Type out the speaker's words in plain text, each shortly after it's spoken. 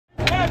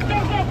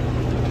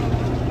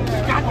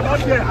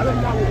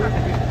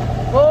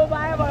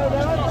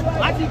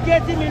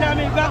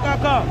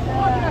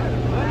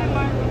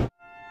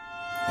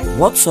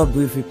What's up,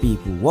 beautiful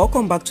people?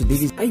 Welcome back to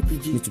David's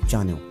IPG YouTube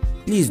channel.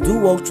 Please do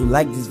well to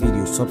like this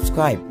video,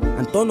 subscribe,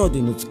 and turn on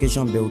the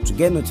notification bell to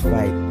get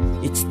notified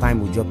each time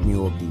we drop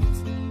new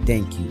updates.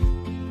 Thank you.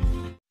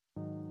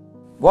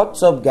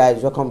 What's up,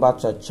 guys? Welcome back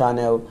to our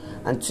channel,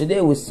 and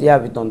today we still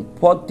have it on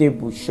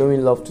Portable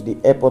showing love to the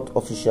airport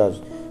officials.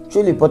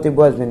 Truly,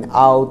 Portable has been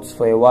out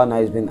for a while now.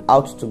 He's been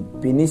out to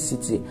Benin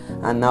City,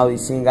 and now the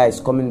singer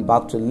is coming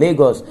back to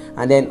Lagos.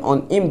 And then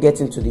on him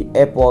getting to the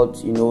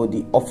airport, you know,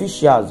 the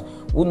officials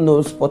who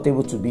knows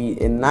Portable to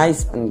be a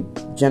nice and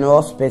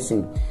generous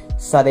person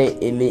started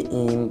hailing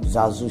him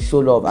Zazu show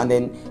love, and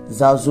then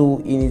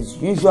Zazu in his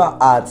usual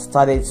art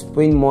started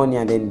spraying money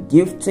and then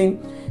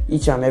gifting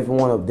each and every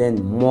one of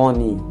them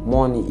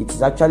money. It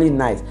is actually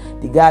nice.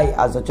 The guy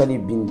has actually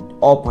been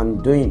up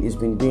and doing, he's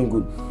been doing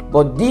good.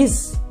 But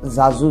this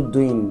Zazu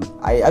doing,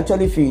 I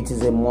actually feel it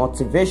is a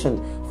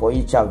motivation for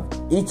each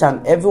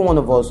and every one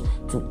of us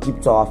to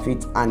keep to our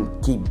feet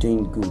and keep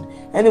doing good.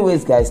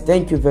 Anyways, guys,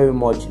 thank you very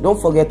much. Don't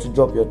forget to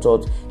drop your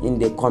thoughts in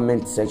the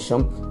comment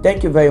section.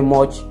 Thank you very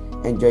much.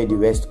 Enjoy the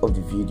rest of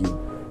the video.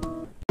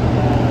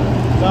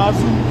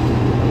 Zazu.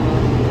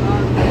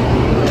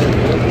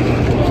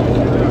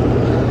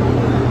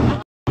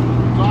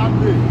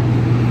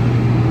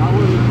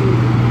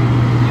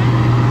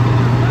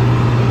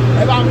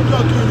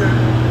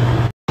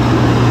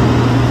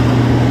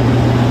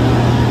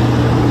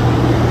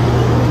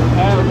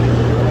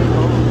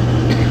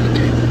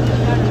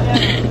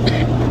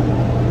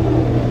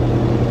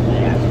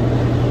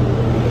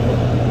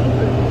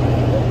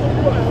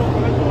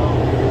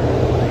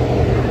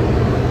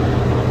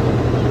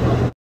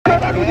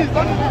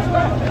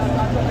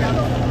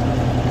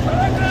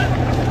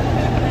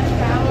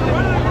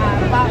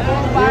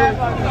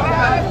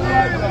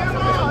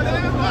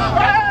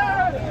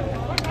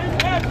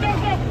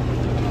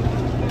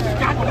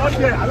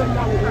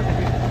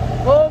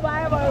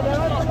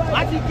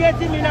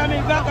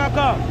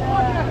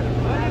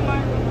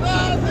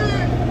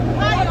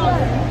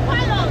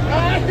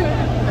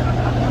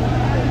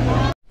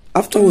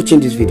 After watching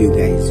this video,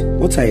 guys,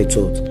 what are your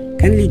thoughts?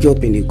 Kindly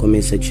drop in the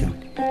comment section.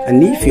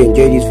 And if you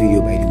enjoyed this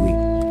video, by the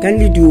way,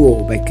 kindly do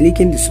all by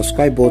clicking the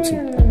subscribe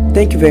button.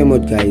 Thank you very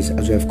much, guys,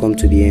 as we have come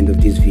to the end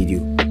of this video.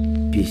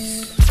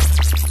 Peace.